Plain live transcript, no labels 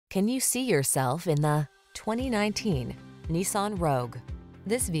Can you see yourself in the 2019 Nissan Rogue?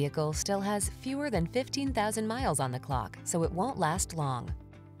 This vehicle still has fewer than 15,000 miles on the clock, so it won't last long.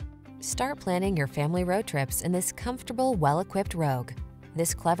 Start planning your family road trips in this comfortable, well-equipped Rogue.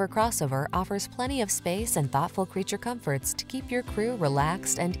 This clever crossover offers plenty of space and thoughtful creature comforts to keep your crew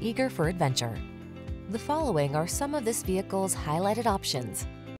relaxed and eager for adventure. The following are some of this vehicle's highlighted options: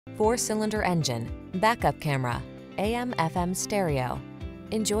 4-cylinder engine, backup camera, AM/FM stereo.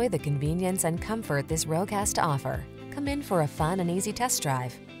 Enjoy the convenience and comfort this Rogue has to offer. Come in for a fun and easy test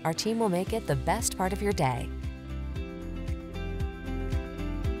drive. Our team will make it the best part of your day.